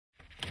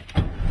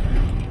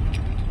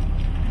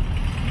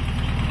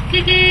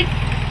Hey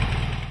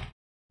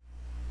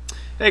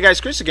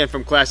guys, Chris again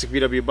from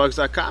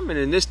ClassicVWBugs.com, and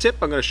in this tip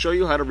I'm going to show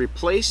you how to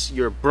replace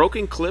your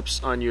broken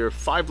clips on your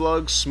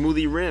 5-lug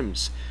smoothie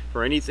rims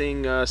for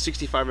anything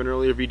 65 and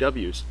earlier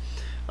VWs.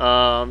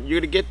 You're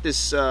going to get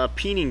this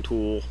peening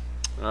tool.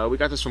 We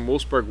got this from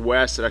Wolfsburg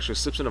West. It actually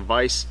slips in a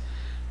vise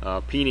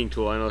peening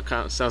tool. I know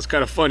it sounds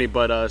kind of funny,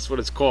 but that's what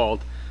it's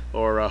called,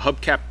 or a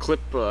hubcap clip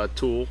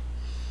tool.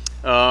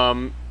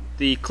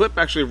 The clip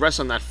actually rests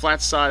on that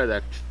flat side of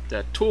that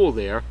tool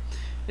there.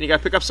 And you got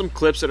to pick up some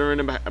clips that are in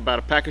about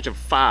a package of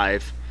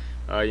 5.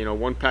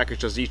 One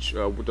package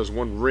does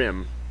one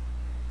rim.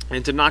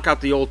 And to knock out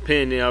the old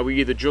pin,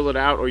 we either drill it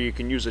out or you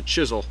can use a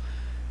chisel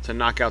to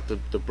knock out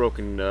the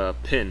broken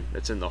pin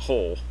that's in the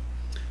hole.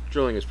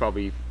 Drilling is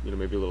probably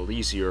maybe a little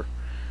easier.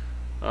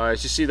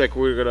 As you see, like,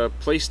 we're gonna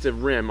place the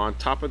rim on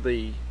top of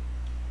the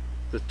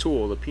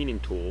tool, the peening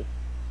tool.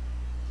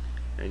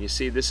 And you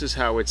see, this is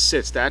how it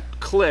sits. That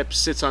clip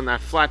sits on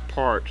that flat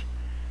part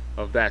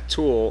of that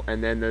tool,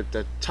 and then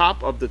the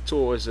top of the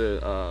tool is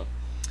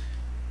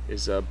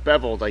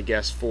beveled, I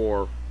guess,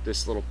 for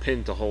this little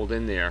pin to hold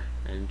in there.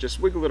 And just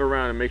wiggle it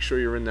around and make sure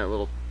you're in that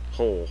little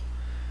hole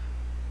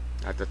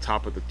at the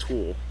top of the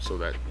tool so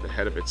that the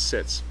head of it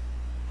sits.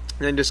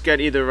 And then just get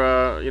either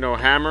a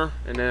hammer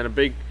and then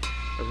a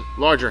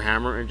larger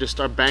hammer and just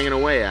start banging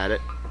away at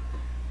it.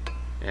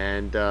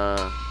 And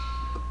the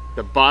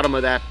bottom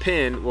of that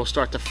pin will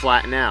start to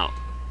flatten out,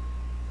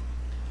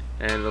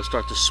 and it'll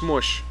start to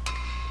smush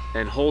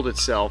and hold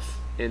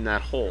itself in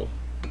that hole.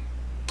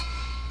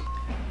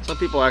 Some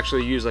people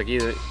actually use like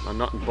either a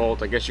nut and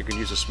bolt. I guess you could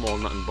use a small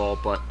nut and bolt,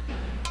 but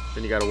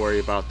then you got to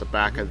worry about the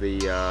back of the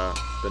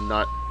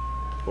nut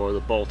or the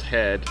bolt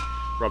head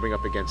rubbing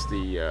up against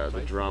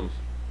the drum.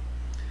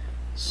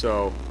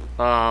 So,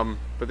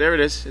 but there it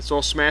is. It's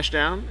all smashed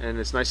down and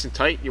it's nice and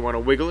tight. You want to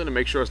wiggle it and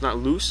make sure it's not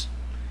loose,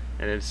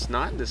 and it's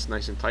not. It's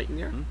nice and tight in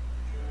there.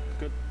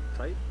 Good,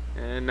 tight.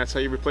 And that's how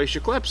you replace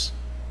your clips.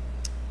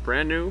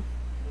 Brand new.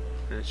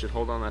 And it should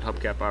hold on that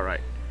hubcap all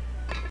right.